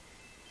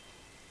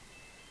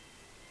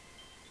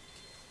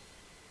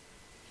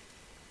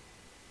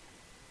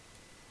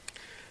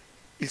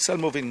Il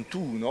Salmo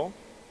 21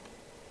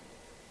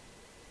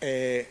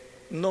 è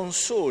non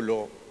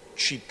solo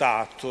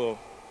citato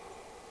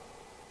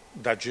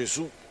da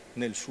Gesù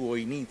nel suo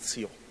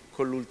inizio,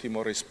 con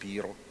l'ultimo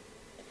respiro,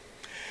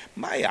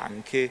 ma è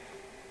anche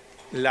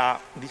è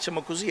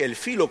il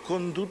filo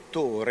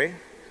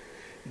conduttore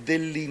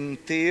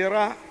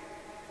dell'intera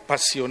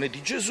passione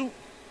di Gesù.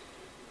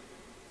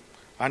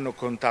 Hanno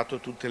contato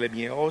tutte le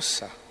mie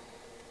ossa,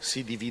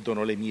 si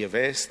dividono le mie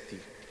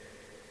vesti.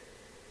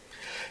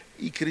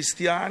 I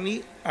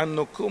cristiani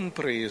hanno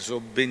compreso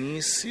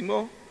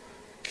benissimo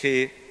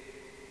che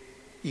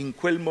in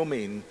quel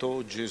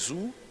momento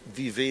Gesù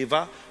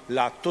viveva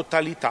la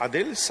totalità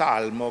del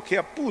Salmo, che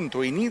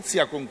appunto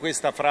inizia con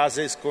questa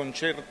frase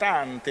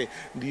sconcertante: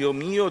 Dio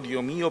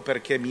mio,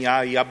 perché mi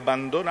hai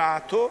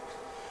abbandonato?,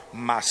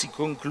 ma si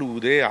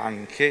conclude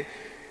anche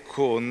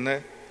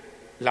con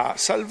la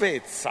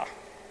salvezza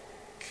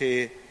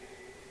che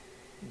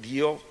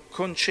Dio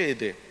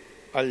concede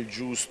al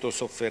giusto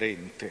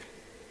sofferente.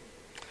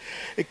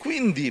 E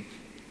quindi,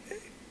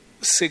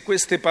 se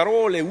queste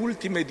parole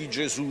ultime di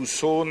Gesù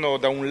sono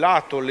da un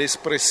lato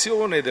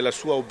l'espressione della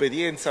sua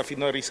obbedienza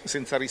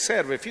senza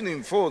riserve, fino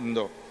in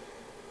fondo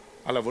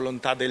alla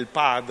volontà del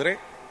Padre,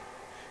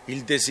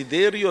 il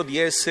desiderio di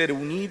essere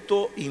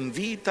unito in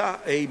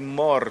vita e in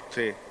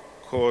morte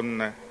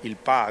con il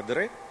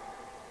Padre,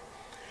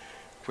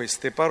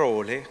 queste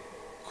parole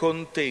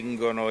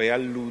contengono e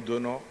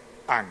alludono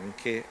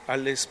anche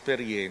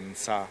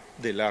all'esperienza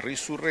della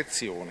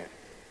risurrezione.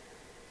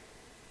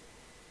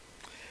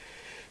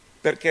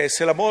 Perché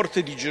se la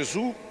morte di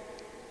Gesù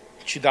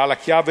ci dà la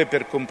chiave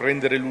per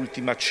comprendere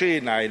l'ultima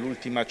cena, e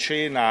l'ultima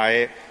cena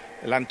è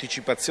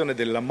l'anticipazione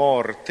della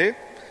morte,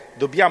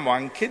 dobbiamo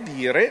anche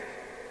dire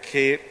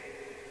che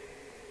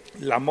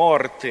la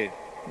morte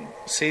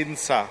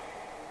senza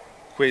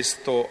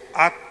questo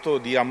atto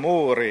di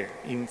amore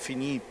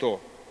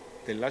infinito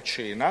della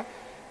cena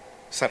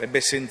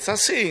sarebbe senza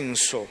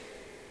senso,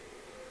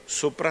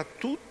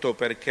 soprattutto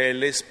perché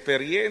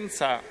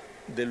l'esperienza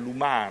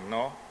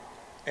dell'umano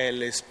è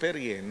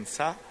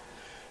l'esperienza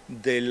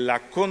della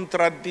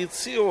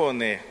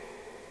contraddizione.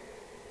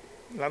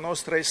 La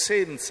nostra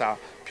essenza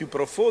più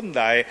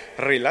profonda è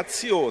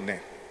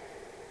relazione.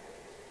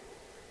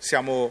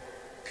 Siamo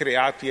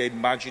creati a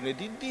immagine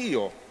di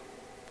Dio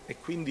e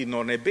quindi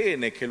non è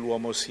bene che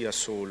l'uomo sia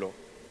solo.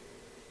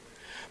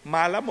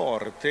 Ma la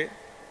morte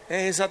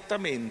è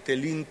esattamente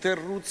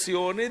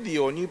l'interruzione di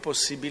ogni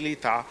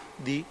possibilità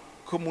di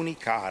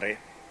comunicare.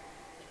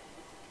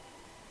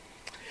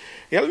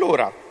 E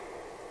allora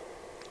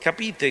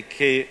capite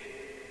che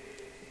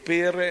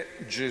per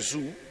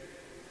Gesù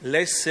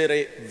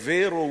l'essere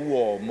vero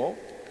uomo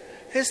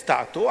è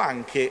stato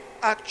anche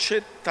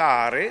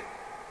accettare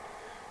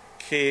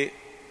che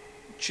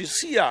ci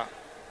sia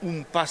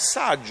un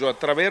passaggio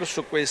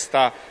attraverso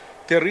questa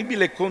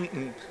terribile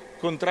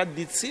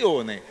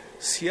contraddizione.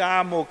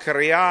 Siamo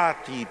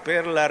creati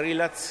per la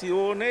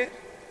relazione,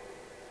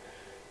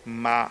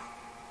 ma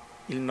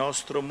il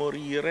nostro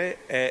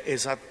morire è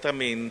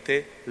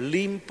esattamente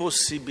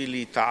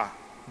l'impossibilità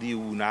di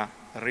una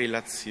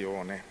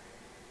relazione.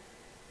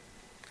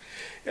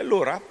 E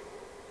allora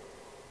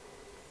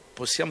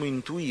possiamo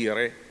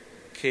intuire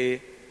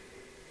che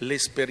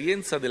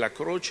l'esperienza della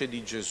croce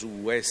di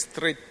Gesù è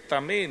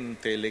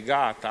strettamente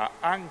legata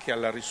anche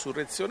alla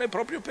risurrezione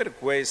proprio per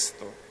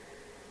questo,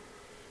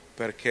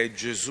 perché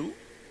Gesù,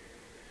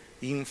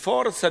 in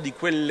forza di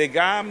quel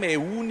legame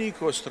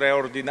unico,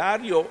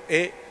 straordinario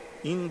e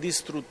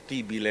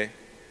indistruttibile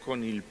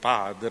con il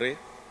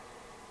Padre,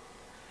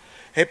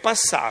 è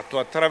passato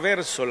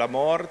attraverso la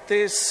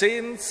morte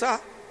senza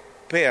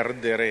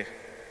perdere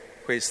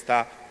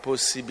questa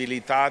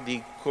possibilità di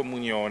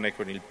comunione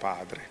con il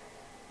Padre.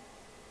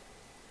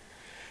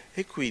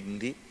 E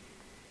quindi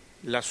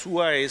la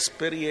sua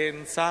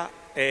esperienza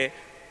è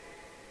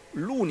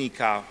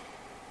l'unica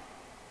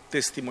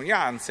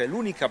testimonianza, è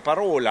l'unica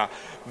parola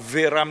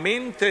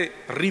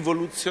veramente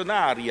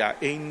rivoluzionaria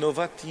e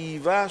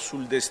innovativa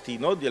sul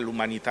destino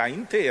dell'umanità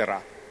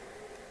intera.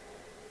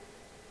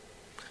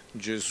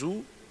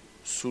 Gesù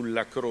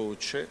sulla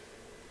croce,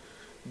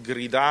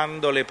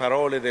 gridando le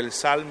parole del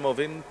Salmo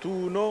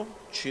 21,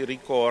 ci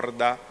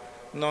ricorda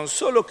non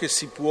solo che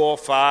si può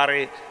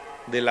fare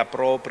della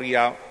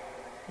propria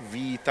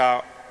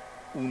vita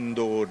un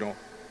dono,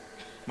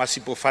 ma si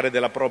può fare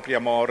della propria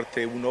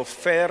morte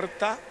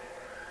un'offerta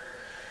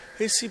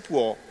e si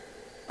può,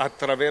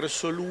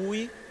 attraverso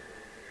Lui,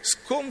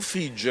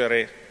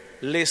 sconfiggere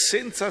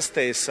l'essenza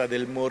stessa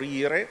del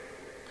morire,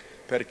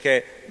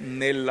 perché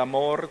nella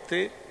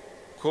morte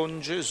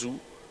con Gesù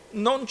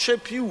non c'è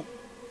più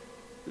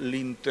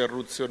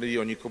l'interruzione di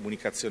ogni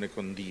comunicazione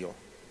con Dio,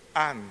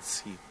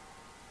 anzi,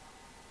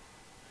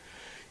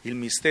 il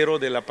mistero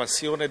della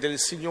passione del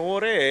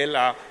Signore è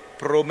la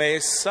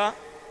promessa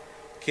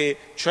che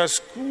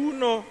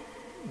ciascuno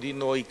di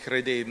noi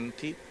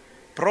credenti,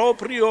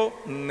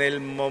 proprio nel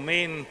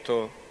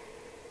momento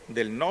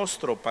del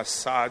nostro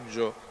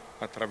passaggio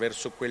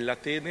attraverso quella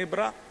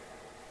tenebra,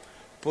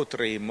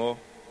 potremo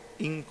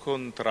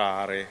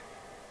incontrare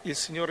il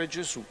Signore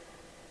Gesù.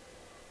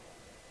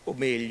 O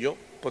meglio,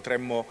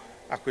 potremmo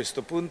a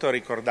questo punto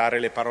ricordare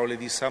le parole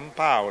di San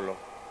Paolo: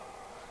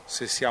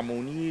 se siamo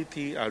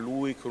uniti a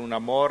Lui con una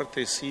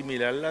morte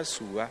simile alla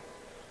sua,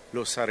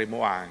 lo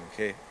saremo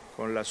anche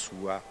con la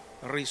sua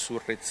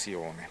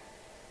risurrezione.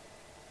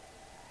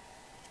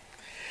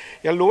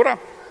 E allora,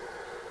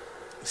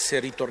 se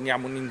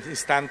ritorniamo un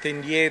istante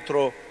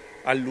indietro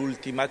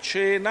all'ultima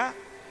cena,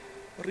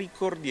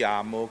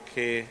 ricordiamo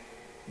che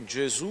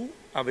Gesù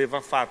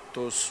aveva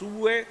fatto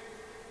sue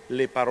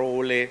le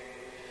parole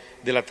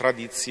della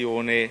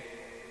tradizione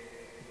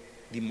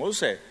di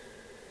Mosè: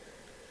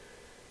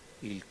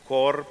 il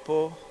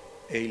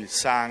corpo e il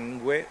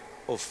sangue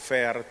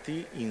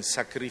offerti in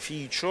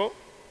sacrificio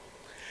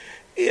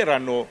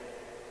erano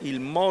il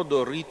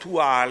modo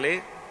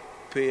rituale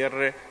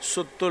per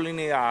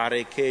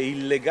sottolineare che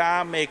il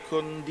legame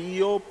con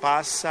Dio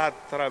passa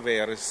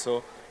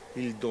attraverso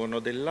il dono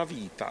della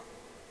vita.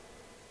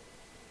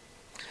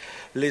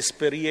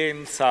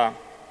 L'esperienza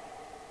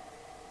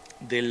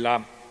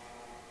della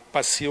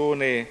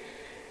Passione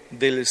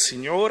del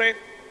Signore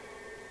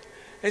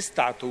è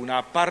stata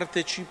una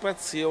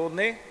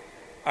partecipazione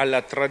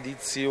alla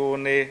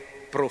tradizione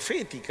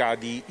profetica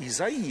di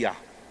Isaia.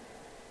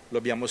 Lo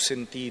abbiamo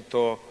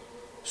sentito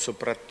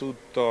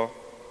soprattutto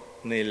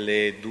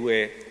nelle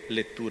due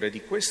letture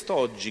di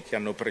quest'oggi che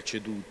hanno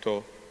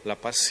preceduto la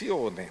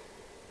Passione.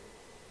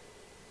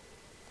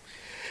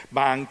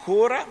 Ma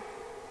ancora,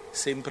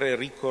 sempre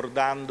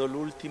ricordando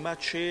l'ultima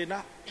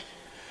cena,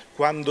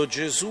 quando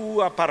Gesù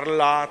ha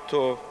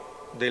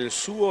parlato del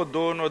suo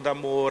dono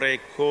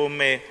d'amore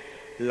come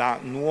la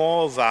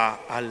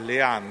nuova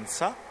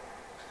alleanza,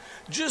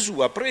 Gesù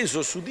ha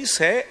preso su di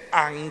sé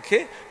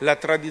anche la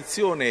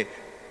tradizione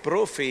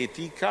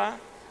profetica,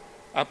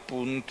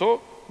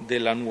 appunto,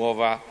 della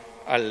nuova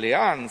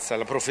alleanza,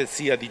 la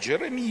profezia di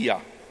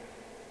Geremia,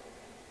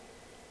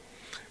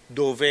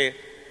 dove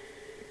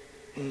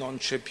non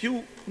c'è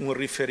più un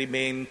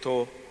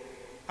riferimento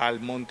al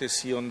Monte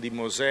Sion di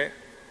Mosè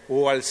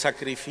o al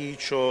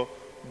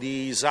sacrificio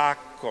di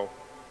Isacco,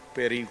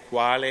 per il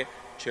quale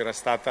c'era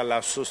stata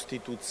la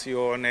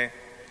sostituzione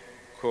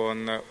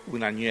con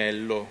un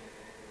agnello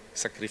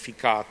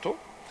sacrificato,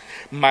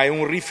 ma è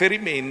un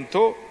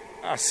riferimento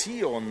a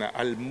Sion,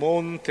 al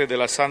monte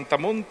della Santa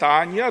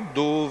Montagna,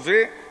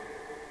 dove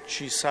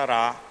ci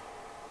sarà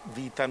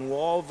vita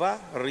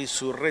nuova,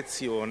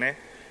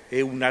 risurrezione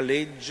e una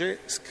legge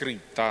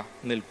scritta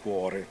nel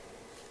cuore.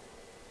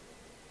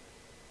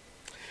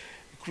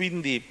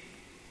 Quindi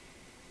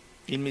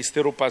il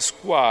mistero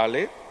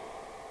pasquale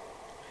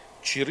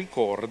ci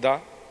ricorda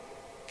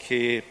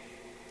che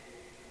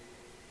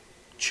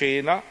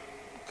cena,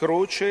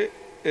 croce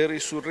e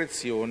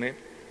risurrezione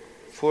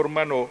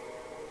formano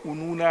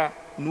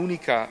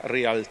un'unica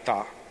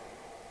realtà.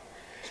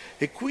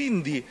 E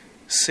quindi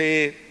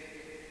se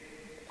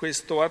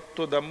questo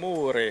atto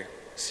d'amore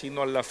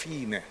sino alla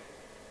fine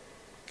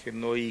che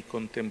noi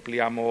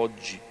contempliamo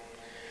oggi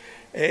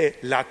è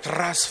la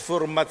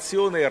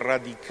trasformazione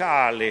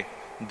radicale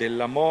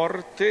della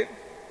morte,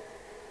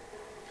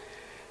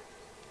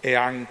 è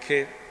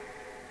anche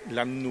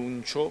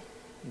l'annuncio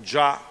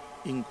già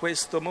in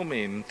questo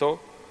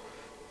momento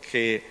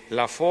che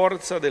la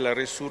forza della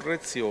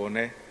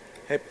risurrezione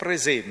è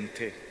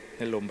presente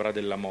nell'ombra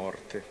della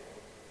morte.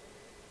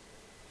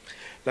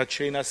 La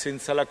cena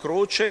senza la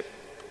croce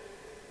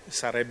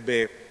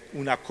sarebbe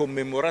una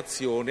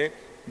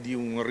commemorazione di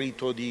un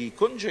rito di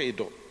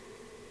congedo,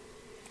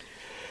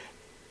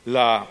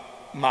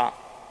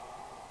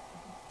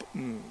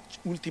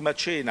 ultima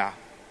cena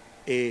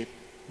e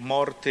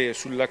morte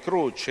sulla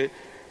croce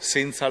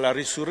senza la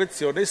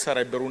risurrezione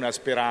sarebbero una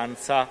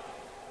speranza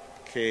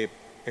che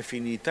è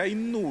finita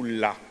in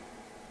nulla,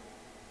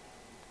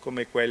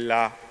 come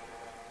quella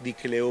di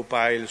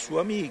Cleopa e il suo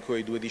amico,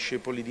 i due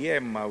discepoli di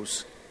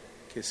Emmaus,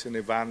 che se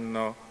ne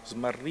vanno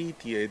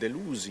smarriti e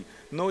delusi.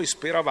 Noi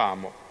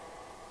speravamo.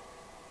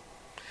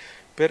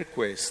 Per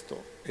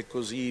questo è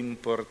così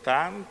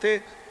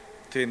importante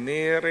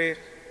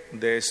tenere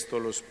desto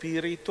lo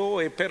spirito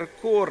e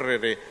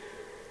percorrere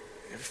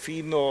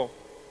fino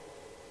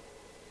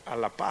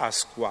alla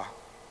Pasqua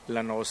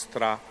la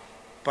nostra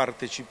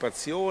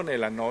partecipazione,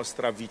 la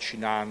nostra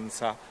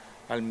vicinanza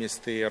al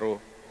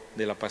mistero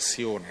della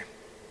Passione,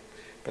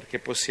 perché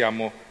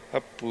possiamo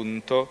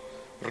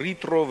appunto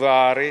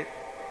ritrovare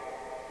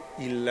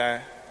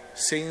il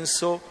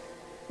senso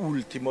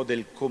ultimo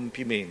del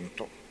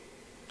compimento.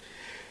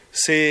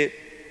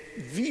 Se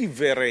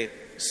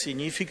vivere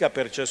significa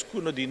per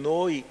ciascuno di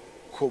noi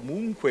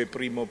comunque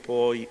prima o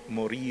poi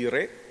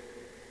morire,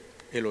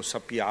 e lo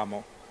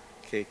sappiamo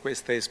che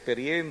questa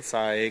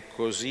esperienza è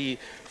così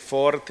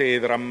forte e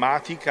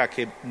drammatica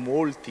che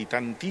molti,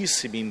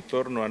 tantissimi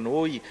intorno a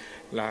noi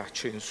la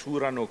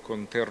censurano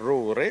con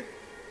terrore,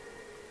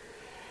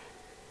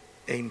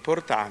 è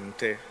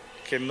importante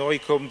che noi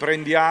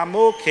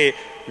comprendiamo che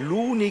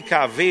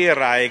l'unica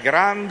vera e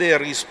grande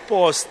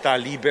risposta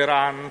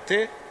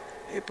liberante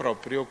è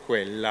proprio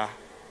quella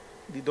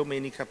di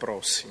domenica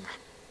prossima,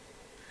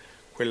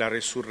 quella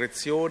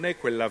resurrezione,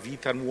 quella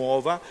vita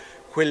nuova,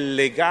 quel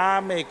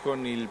legame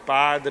con il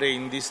Padre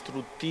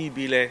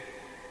indistruttibile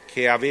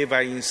che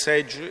aveva in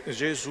sé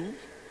Gesù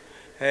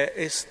è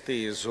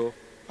esteso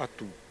a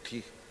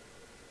tutti.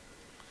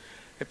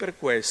 È per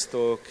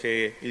questo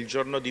che il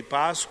giorno di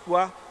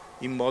Pasqua,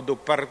 in modo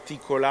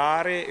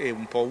particolare e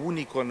un po'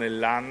 unico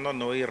nell'anno,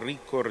 noi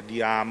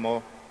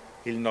ricordiamo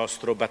il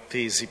nostro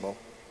battesimo,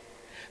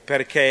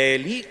 perché è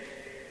lì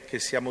che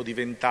siamo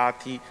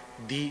diventati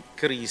di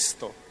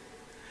Cristo,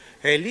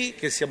 è lì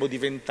che siamo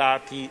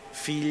diventati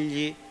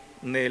figli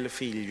nel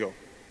Figlio.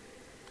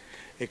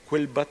 E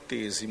quel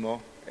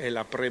battesimo è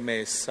la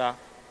premessa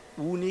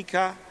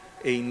unica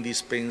e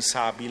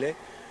indispensabile,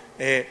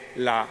 è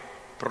la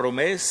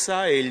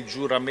promessa e il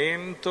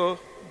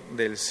giuramento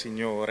del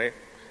Signore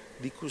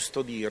di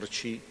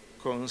custodirci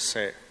con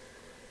sé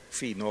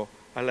fino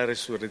alla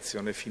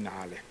resurrezione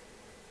finale.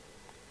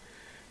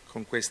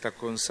 Con questa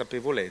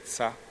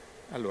consapevolezza,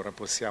 allora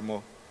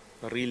possiamo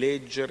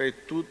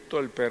rileggere tutto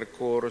il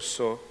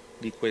percorso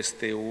di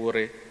queste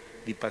ore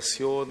di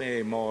passione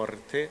e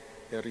morte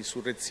e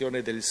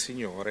risurrezione del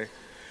Signore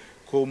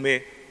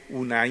come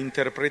una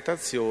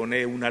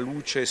interpretazione, una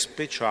luce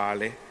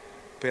speciale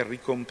per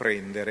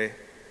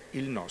ricomprendere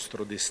il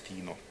nostro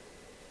destino.